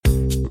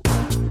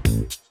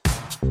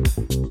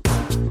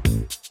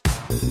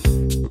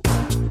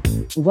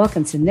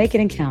Welcome to Naked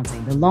and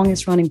Counting, the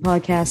longest running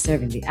podcast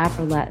serving the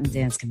Afro-Latin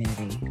dance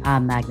community.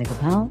 I'm Magna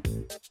Gopal.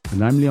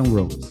 And I'm Leon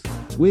Rose.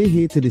 We're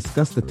here to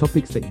discuss the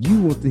topics that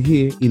you want to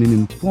hear in an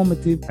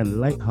informative and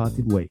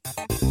light-hearted way.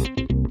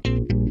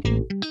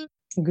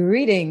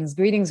 Greetings,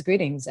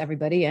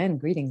 everybody, and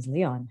greetings,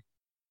 Leon.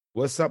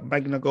 What's up,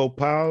 Magna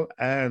Gopal,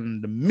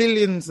 and the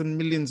millions and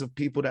millions of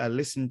people that are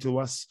listening to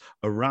us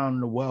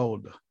around the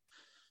world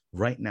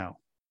right now.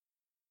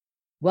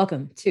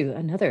 Welcome to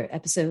another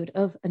episode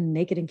of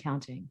Naked and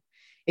Counting.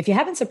 If you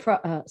haven't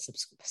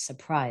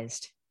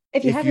surprised,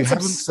 if you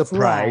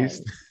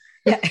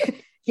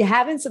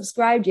haven't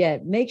subscribed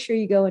yet, make sure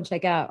you go and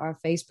check out our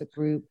Facebook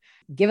group.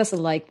 Give us a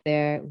like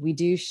there. We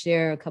do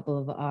share a couple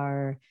of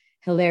our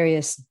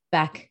hilarious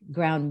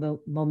background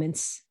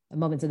moments in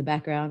the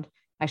background.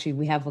 Actually,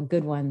 we have a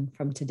good one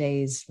from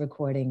today's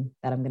recording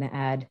that I'm going to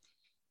add.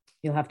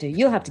 You'll have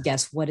to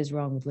guess what is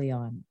wrong with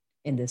Leon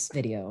in this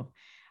video.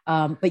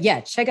 But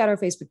yeah, check out our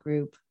Facebook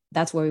group.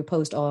 That's where we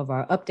post all of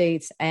our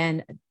updates,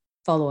 and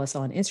follow us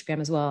on Instagram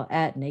as well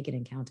at Naked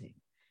and Counting.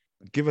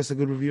 Give us a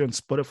good review on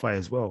Spotify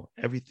as well.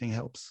 Everything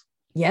helps.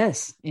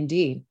 Yes,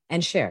 indeed.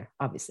 And share,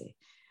 obviously.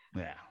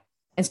 Yeah.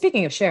 And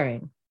speaking of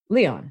sharing,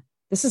 Leon,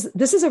 this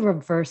is a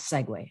reverse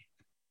segue.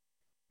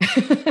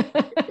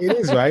 It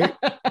is, right?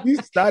 You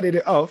started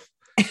it off.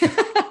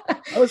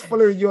 I was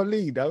following your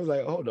lead. I was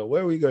like, hold on,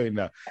 where are we going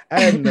now?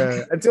 And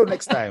until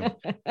next time.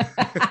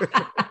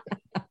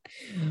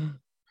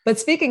 But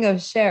speaking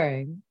of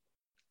sharing,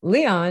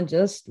 Leon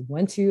just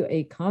went to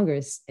a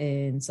Congress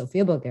in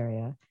Sofia,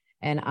 Bulgaria,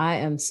 and I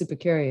am super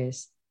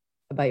curious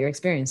about your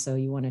experience. So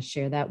you want to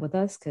share that with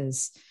us?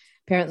 Because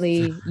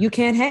apparently you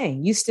can't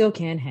hang. You still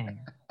can't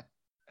hang.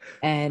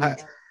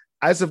 And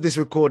as of this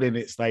recording,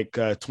 it's like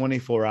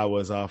 24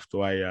 hours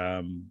after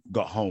I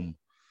got home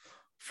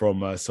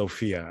from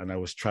Sofia, and I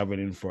was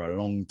traveling for a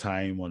long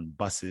time on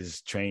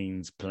buses,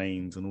 trains,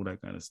 planes, and all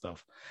that kind of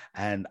stuff.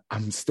 And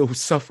I'm still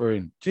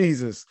suffering.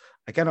 Jesus,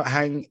 I cannot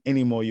hang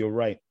anymore. You're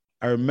right.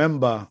 I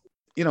remember,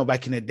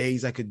 back in the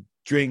days, I could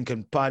drink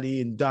and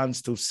party and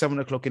dance till 7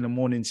 o'clock in the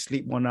morning,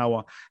 sleep 1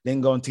 hour, then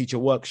go and teach a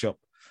workshop,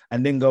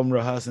 and then go and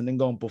rehearse, and then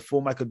go and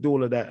perform. I could do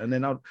all of that. And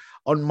then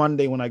on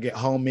Monday, when I get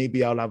home,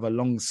 maybe I'll have a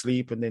long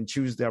sleep, and then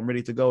Tuesday, I'm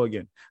ready to go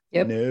again.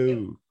 Yep.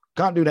 No,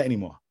 can't do that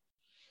anymore.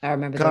 I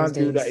remember Can't those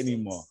days. do that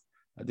anymore.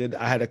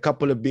 I had a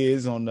couple of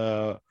beers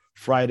on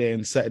Friday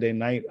and Saturday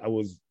night. I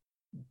was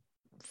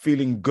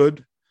feeling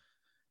good.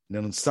 And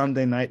then on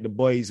Sunday night, the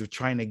boys were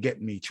trying to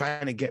tempt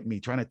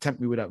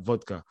me with that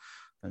vodka.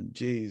 And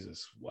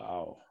Jesus,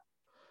 wow.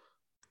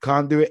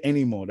 Can't do it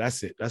anymore.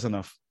 That's it. That's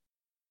enough.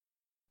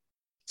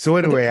 So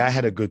anyway, I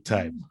had a good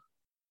time.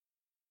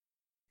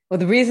 Well,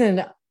 the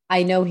reason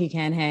I know he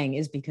can't hang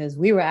is because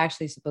we were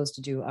actually supposed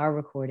to do our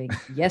recording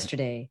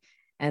yesterday.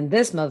 And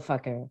this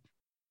motherfucker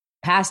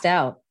passed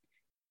out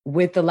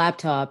with the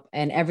laptop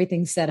and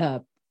everything set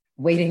up,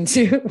 waiting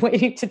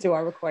to do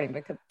our recording,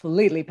 but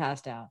completely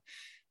passed out.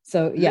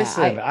 So yeah,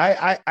 listen,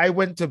 I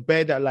went to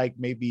bed at like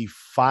maybe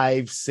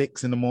 5,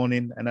 6 in the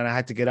morning, and then I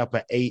had to get up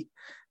at 8.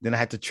 Then I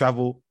had to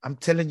travel. I'm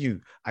telling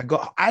you, I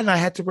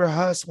had to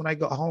rehearse when I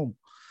got home.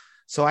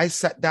 So I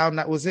sat down.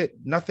 That was it.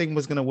 Nothing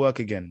was going to work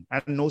again.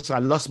 And also I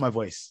lost my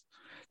voice.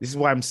 This is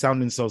why I'm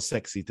sounding so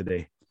sexy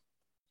today.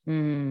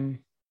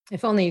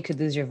 If only you could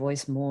lose your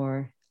voice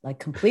more, like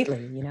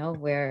completely,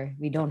 where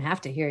we don't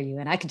have to hear you,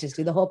 and I could just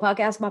do the whole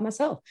podcast by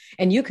myself.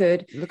 And you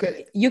could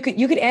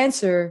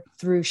answer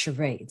through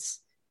charades.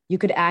 You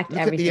could act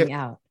everything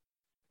out.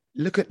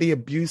 Look at the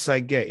abuse I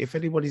get. If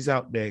anybody's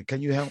out there,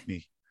 can you help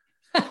me?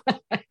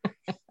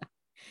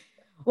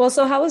 Well,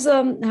 so how was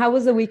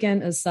the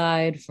weekend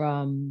aside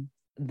from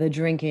the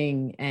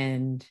drinking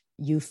and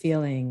you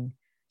feeling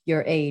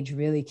your age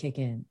really kick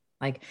in?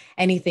 Like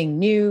anything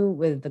new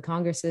with the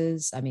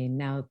Congresses? I mean,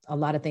 now a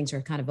lot of things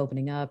are kind of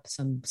opening up.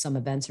 Some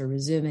events are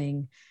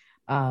resuming.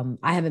 I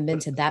haven't been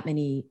to that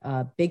many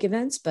big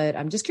events, but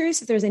I'm just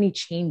curious if there's any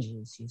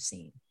changes you've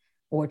seen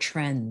or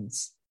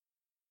trends.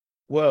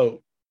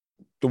 Well,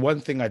 the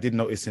one thing I did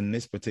notice in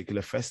this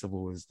particular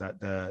festival is that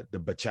the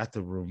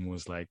bachata room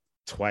was like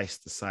twice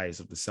the size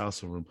of the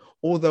salsa room,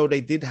 although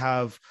they did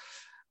have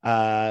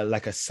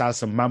like a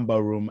salsa mambo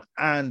room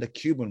and a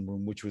Cuban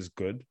room, which was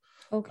good.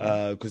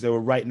 Okay. Because they were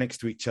right next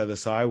to each other,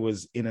 so I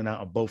was in and out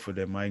of both of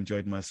them. I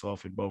enjoyed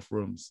myself in both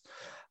rooms,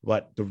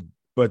 but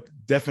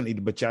definitely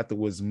the bachata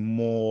was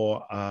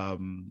more.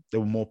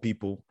 There were more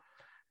people,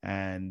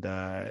 and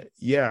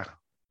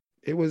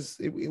it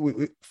was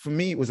for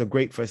me. It was a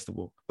great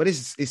festival, but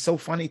it's so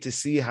funny to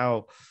see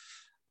how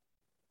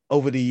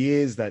over the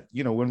years that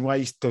when I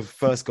used to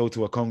first go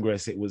to a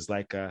Congress, it was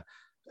like a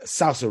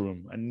salsa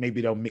room, and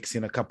maybe they'll mix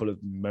in a couple of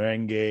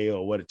merengue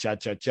or what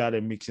cha-cha-cha, they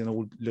mix in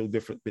all little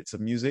different bits of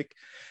music,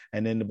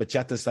 and then the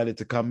bachata started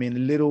to come in, a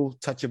little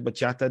touch of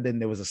bachata, then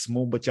there was a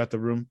small bachata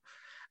room,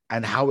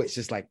 and how it's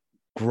just like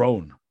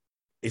grown.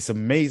 It's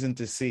amazing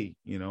to see,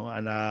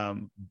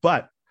 and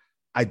but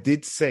I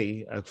did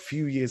say a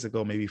few years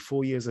ago, maybe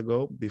 4 years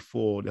ago,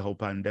 before the whole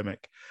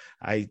pandemic,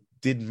 I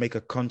did make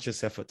a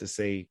conscious effort to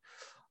say,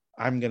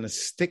 I'm going to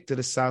stick to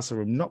the salsa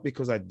room, not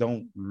because I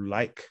don't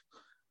like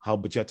how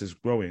bachata is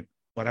growing,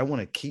 but I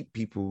want to keep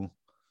people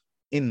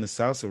in the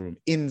salsa room,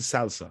 in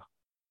salsa.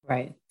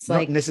 Right. It's not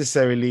like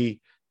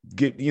necessarily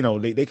get,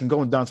 they can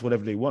go and dance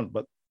whatever they want,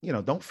 but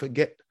don't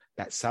forget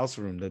that salsa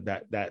room,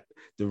 that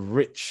the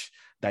rich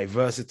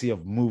diversity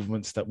of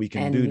movements that we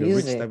can and do, the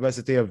rich music.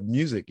 diversity of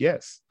music.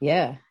 Yes.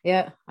 Yeah.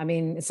 Yeah. I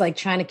mean, it's like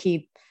trying to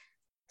keep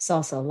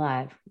salsa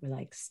alive. We're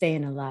like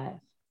staying alive.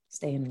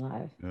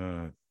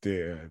 Oh,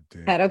 dear.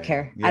 I don't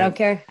care. Yeah. I don't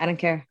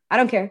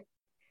care.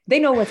 They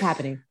know what's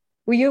happening.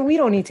 We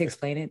don't need to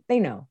explain it. They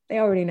know. They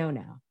already know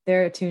now.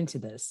 They're attuned to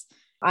this.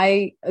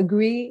 I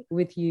agree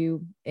with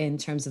you in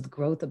terms of the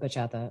growth of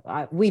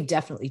bachata. We've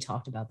definitely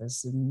talked about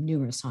this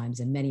numerous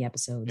times in many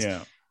episodes.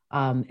 Yeah.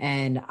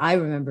 And I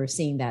remember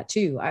seeing that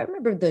too. I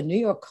remember the New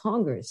York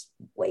Congress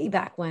way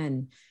back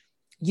when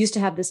used to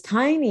have this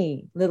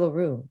tiny little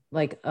room,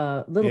 like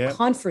a little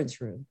conference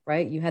room,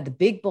 right? You had the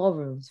big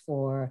ballrooms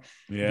for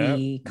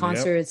the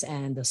concerts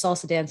and the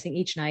salsa dancing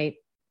each night.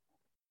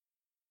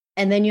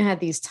 And then you had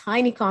these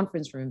tiny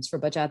conference rooms for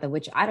bachata,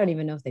 which I don't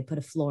even know if they put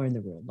a floor in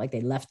the room, like they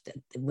left it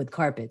with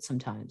carpet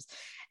sometimes.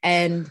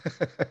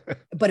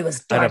 But it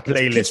was dark,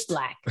 it was pitch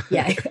black.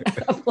 Yeah,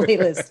 a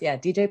playlist. Yeah,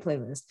 DJ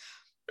playlist.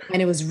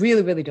 And it was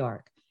really, really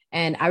dark.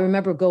 And I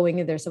remember going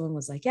in there, someone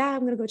was like, yeah, I'm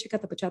going to go check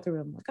out the bachata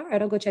room. I'm like, all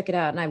right, I'll go check it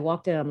out. And I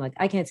walked in, I'm like,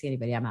 I can't see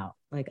anybody. I'm out.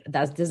 Like,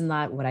 this is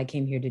not what I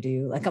came here to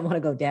do. Like, I want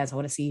to go dance. I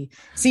want to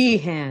see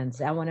hands.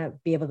 I want to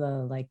be able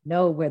to like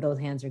know where those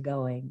hands are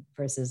going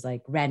versus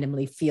like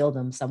randomly feel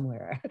them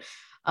somewhere.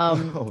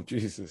 Oh,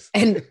 Jesus.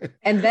 and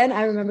then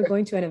I remember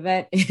going to an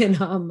event in,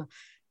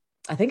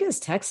 I think it was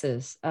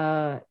Texas.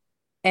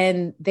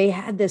 And they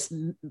had this,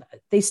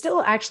 they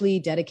still actually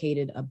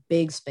dedicated a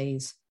big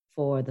space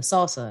for the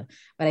salsa,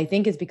 but I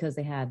think it's because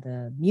they had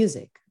the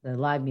music, the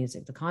live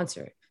music, the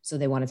concert. So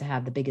they wanted to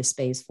have the biggest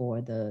space for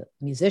the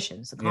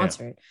musicians, the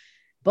concert.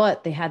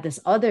 But they had this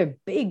other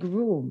big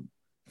room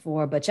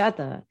for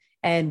bachata.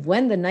 And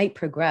when the night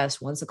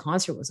progressed, once the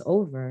concert was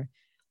over,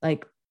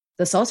 like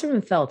the salsa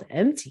room felt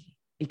empty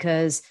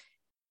because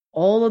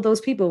all of those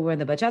people were in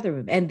the bachata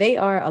room. And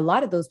a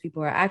lot of those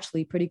people are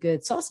actually pretty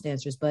good salsa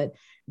dancers, but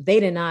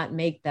they did not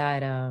make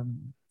that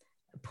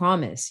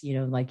promise,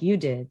 like you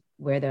did,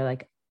 where they're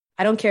like,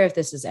 I don't care if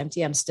this is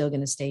empty. I'm still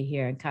going to stay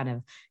here and kind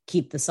of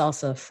keep the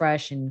salsa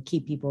fresh and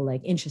keep people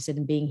like interested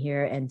in being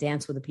here and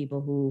dance with the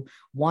people who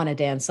want to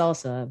dance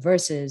salsa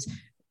versus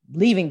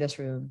leaving this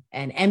room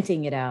and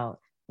emptying it out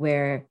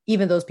where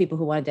even those people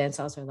who want to dance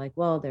salsa are like,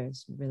 well,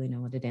 there's really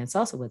no one to dance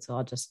salsa with. So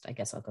I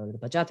guess I'll go to the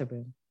bachata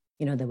room,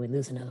 then we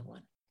lose another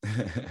one.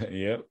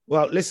 Yeah.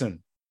 Well,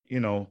 listen,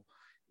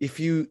 if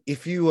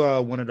you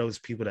are one of those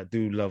people that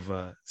do love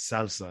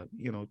salsa,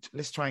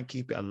 let's try and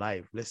keep it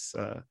alive. Let's,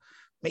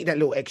 make that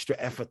little extra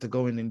effort to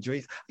go and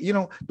enjoy.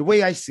 The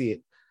way I see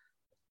it,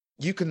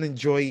 you can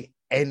enjoy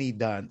any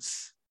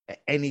dance at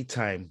any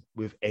time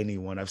with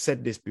anyone. I've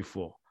said this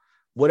before.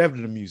 Whatever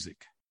the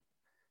music,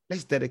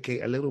 let's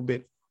dedicate a little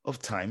bit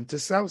of time to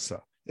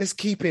salsa. Let's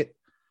keep it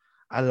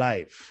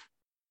alive.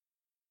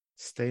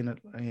 I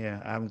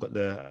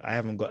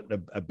haven't got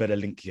a better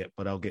link yet,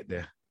 but I'll get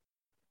there.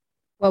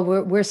 Well,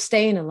 we're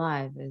staying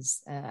alive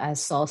as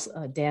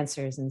salsa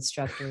dancers,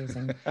 instructors,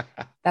 and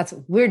that's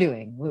what we're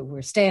doing.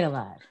 We're staying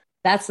alive.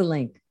 That's the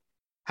link.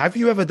 Have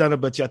you ever done a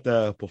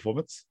bachata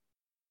performance?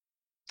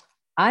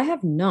 I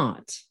have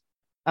not.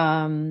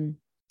 I'm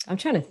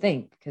trying to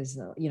think because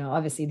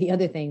obviously the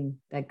other thing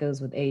that goes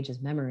with age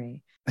is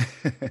memory.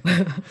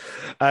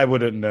 I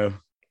wouldn't know.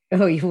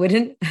 Oh, you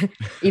wouldn't?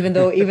 even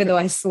though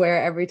I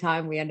swear every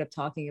time we end up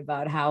talking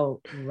about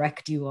how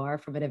wrecked you are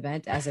from an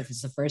event, as if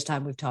it's the first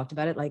time we've talked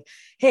about it, like,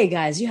 hey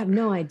guys, you have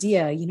no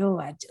idea,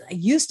 I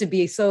used to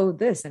be so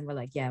this. And we're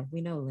like, yeah,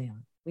 we know,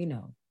 Leon, we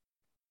know.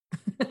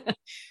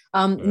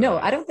 No,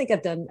 I don't think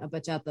I've done a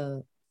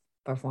bachata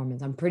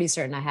performance. I'm pretty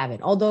certain I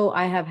haven't. Although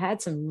I have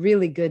had some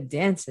really good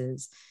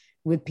dances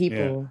with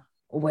people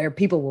where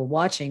people were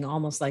watching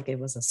almost like it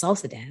was a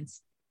salsa dance.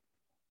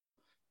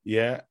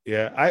 Yeah.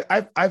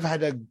 I've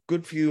had a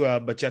good few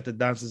bachata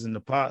dances in the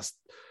past,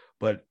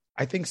 but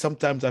I think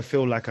sometimes I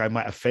feel like I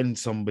might offend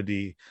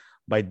somebody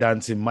by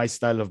dancing my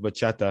style of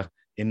bachata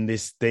in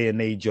this day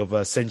and age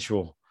of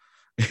sensual,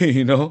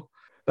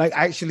 Like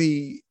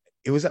actually,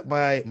 it was at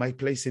my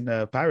place in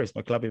Paris,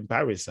 my club in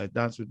Paris. I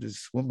danced with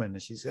this woman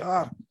and she said,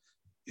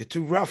 you're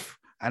too rough.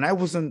 And I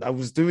was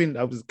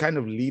kind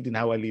of leading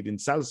how I lead in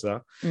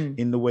salsa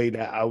in the way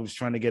that I was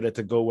trying to get her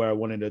to go where I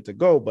wanted her to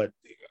go. But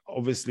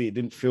obviously it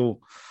didn't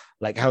feel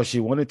like how she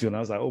wanted to. And I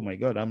was like, oh my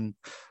God,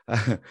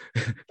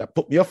 that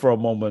put me off for a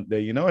moment there,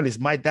 and it's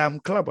my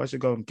damn club. I should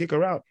go and kick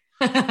her out.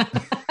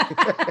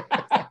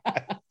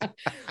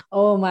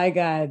 Oh my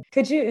God.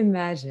 Could you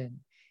imagine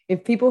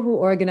if people who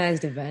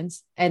organized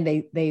events and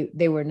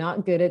they were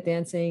not good at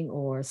dancing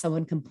or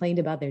someone complained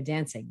about their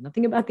dancing,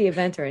 nothing about the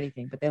event or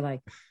anything, but they're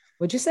like,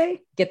 what'd you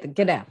say?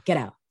 Get out.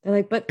 They're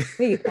like, but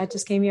wait, I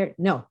just came here.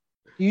 No,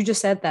 you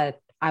just said that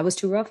I was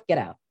too rough. Get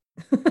out.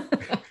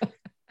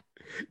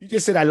 You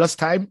just said I lost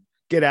time.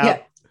 Get out.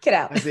 Yeah, get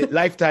out. That's it.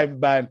 Lifetime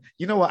ban.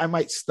 You know what? I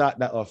might start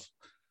that off.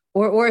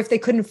 Or if they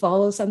couldn't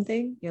follow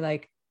something, you're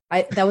like,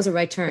 that was a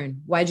right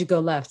turn. Why'd you go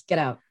left? Get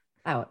out.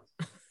 Out.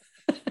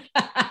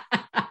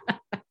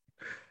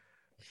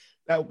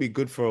 That would be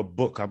good for a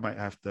book. I might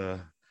have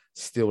to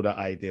steal that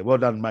idea. Well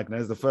done, Magna.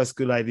 That's the first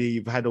good idea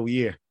you've had all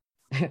year.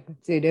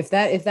 Dude, if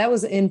that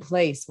was in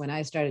place when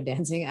I started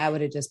dancing, I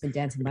would have just been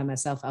dancing by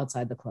myself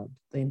outside the club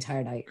the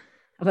entire night.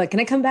 I'm like, can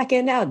I come back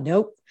in now?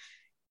 Nope.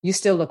 You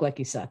still look like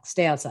you suck.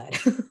 Stay outside.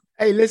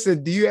 Hey,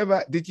 listen,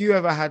 did you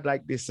ever had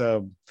like this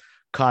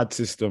card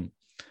system?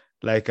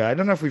 Like, I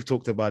don't know if we've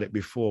talked about it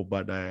before,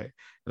 but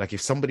like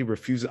if somebody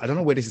refuses, I don't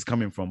know where this is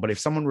coming from, but if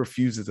someone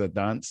refuses a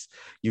dance,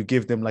 you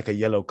give them like a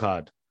yellow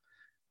card.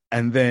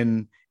 And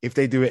then if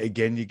they do it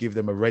again, you give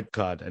them a red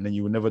card, and then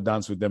you will never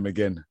dance with them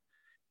again.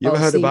 You ever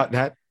heard about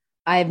that?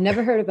 I've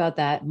never heard about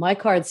that. My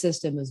card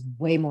system is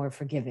way more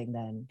forgiving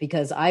then,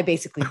 because I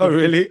basically... Oh,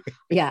 really?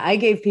 I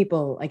gave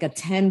people like a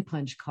 10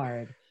 punch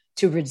card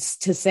to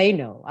say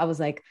no. I was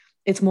like,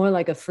 it's more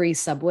like a free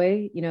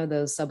Subway, you know,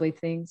 those Subway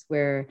things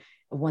where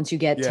once you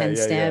get 10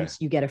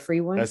 stamps, you get a free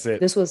one. That's it.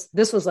 This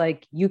was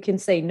like, you can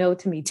say no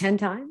to me 10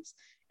 times.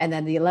 And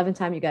then the 11th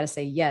time you got to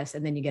say yes.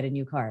 And then you get a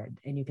new card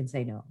and you can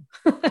say no.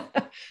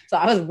 So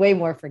I was way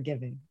more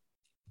forgiving.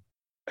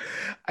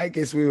 I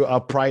guess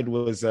our pride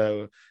was,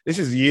 this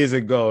is years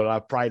ago.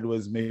 Our pride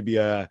was maybe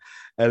a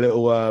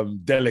little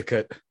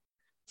delicate.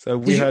 So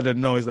we heard a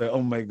no. It's like,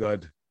 oh my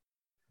God.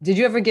 Did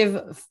you ever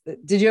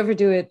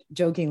do it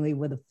jokingly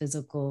with a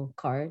physical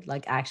card?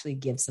 Like actually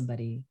give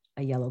somebody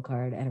a yellow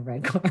card and a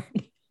red card?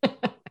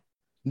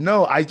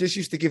 No, I just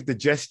used to give the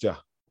gesture.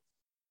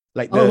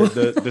 Like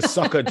the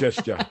soccer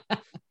gesture.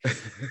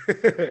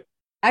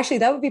 Actually,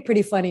 that would be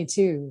pretty funny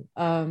too.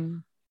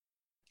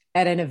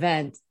 At an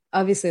event,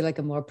 obviously like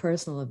a more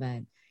personal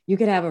event, you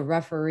could have a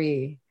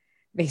referee.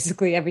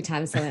 Basically, every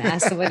time someone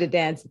asks someone to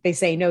dance, they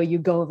say no, you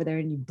go over there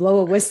and you blow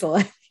a whistle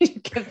and you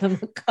give them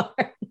a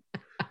card.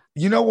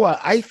 You know what?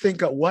 I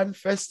think at one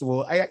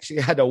festival, I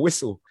actually had a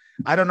whistle.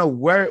 I don't know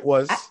where it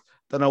was.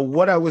 Don't know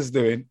what I was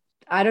doing.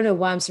 I don't know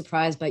why I'm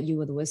surprised by you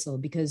with a whistle,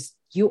 because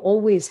you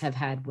always have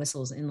had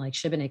whistles in like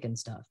Shibanik and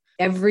stuff.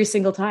 Every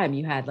single time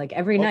you had, like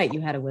every night you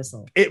had a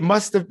whistle. It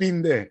must have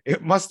been there.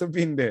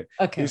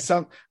 Okay.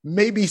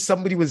 Maybe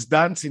somebody was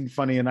dancing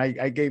funny and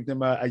I gave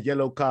them a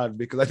yellow card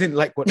because I didn't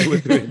like what they were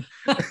doing.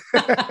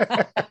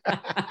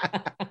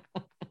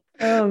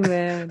 Oh,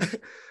 man.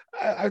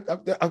 I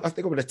think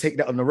I'm going to take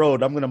that on the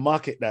road. I'm going to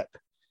market that.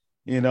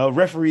 You know,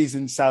 referees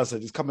in salsa,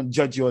 just come and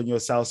judge you on your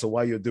salsa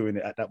while you're doing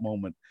it at that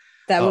moment.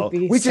 That would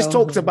be. We just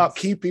talked about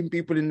keeping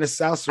people in the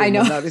salsa room. I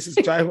know. Now this is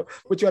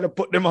we're trying to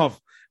put them off.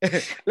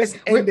 Let's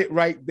end it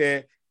right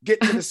there.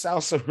 Get to the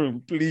salsa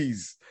room,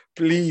 please.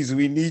 Please,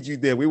 we need you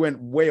there. We went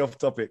way off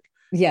topic.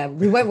 Yeah,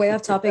 we went way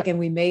off topic and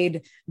we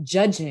made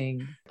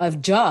judging a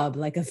job,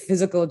 like a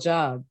physical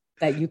job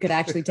that you could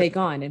actually take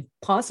on and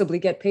possibly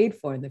get paid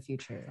for in the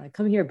future. Like,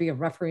 come here, be a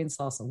referee in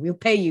salsa. We'll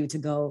pay you to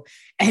go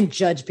and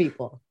judge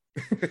people.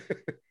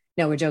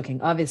 No, we're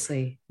joking,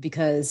 obviously,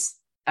 because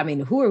I mean,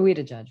 who are we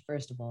to judge?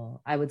 First of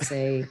all, I would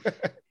say,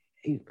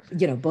 you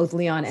know, both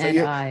Leon and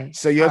I.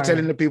 So you're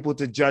telling the people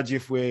to judge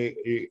if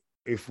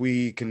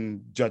we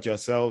can judge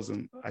ourselves,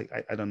 and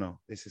I don't know.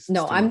 This is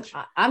no.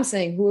 I'm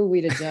saying, who are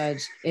we to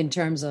judge in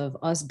terms of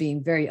us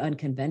being very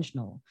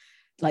unconventional?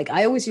 Like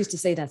I always used to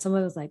say that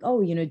someone was like,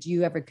 "Oh, you know, do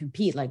you ever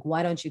compete? Like,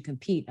 why don't you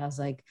compete?" I was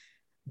like,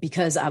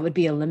 because I would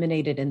be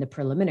eliminated in the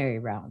preliminary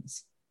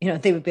rounds. You know,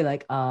 they would be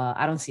like,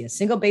 I don't see a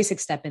single basic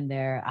step in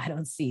there. I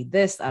don't see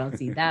this. I don't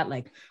see that.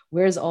 Like,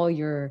 where's all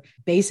your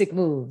basic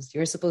moves?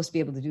 You're supposed to be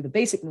able to do the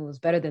basic moves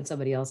better than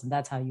somebody else. And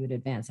that's how you would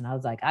advance. And I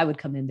was like, I would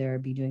come in there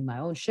and be doing my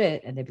own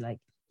shit. And they'd be like,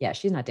 yeah,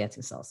 she's not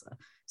dancing salsa.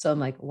 So I'm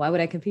like, why would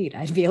I compete?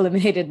 I'd be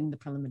eliminated in the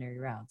preliminary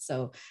round.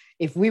 So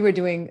if we were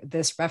doing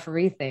this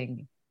referee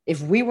thing,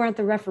 if we weren't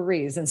the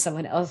referees and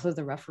someone else was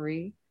the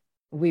referee,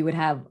 we would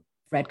have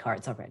red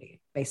cards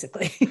already,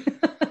 basically.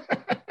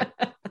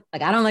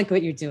 Like, I don't like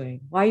what you're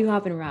doing. Why are you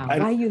hopping around?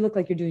 Why you look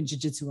like you're doing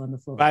jiu-jitsu on the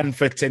floor? Ban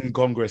for 10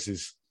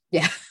 congresses.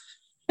 Yeah.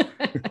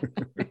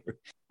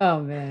 Oh,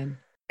 man.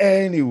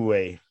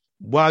 Anyway,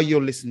 while you're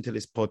listening to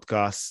this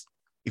podcast,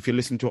 if you're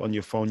listening to it on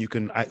your phone, you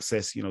can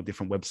access, you know,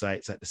 different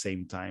websites at the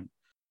same time.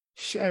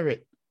 Share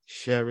it.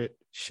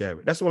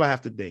 That's all I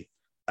have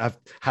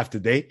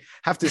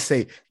to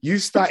say. You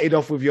started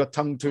off with your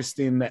tongue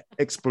twisting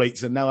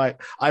exploits, and now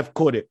I've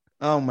caught it.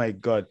 Oh my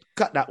God.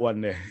 Cut that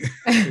one there.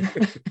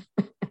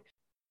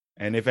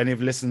 And if any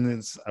of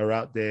listeners are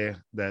out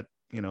there that,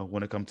 you know,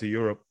 want to come to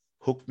Europe,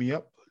 look me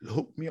up.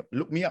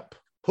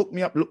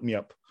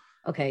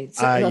 Okay.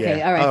 So,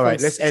 okay. All right. All right.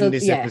 Let's end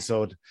this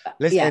episode.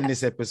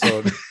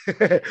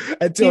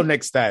 Until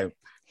next time.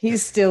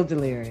 He's still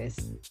delirious.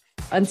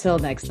 Until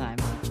next time.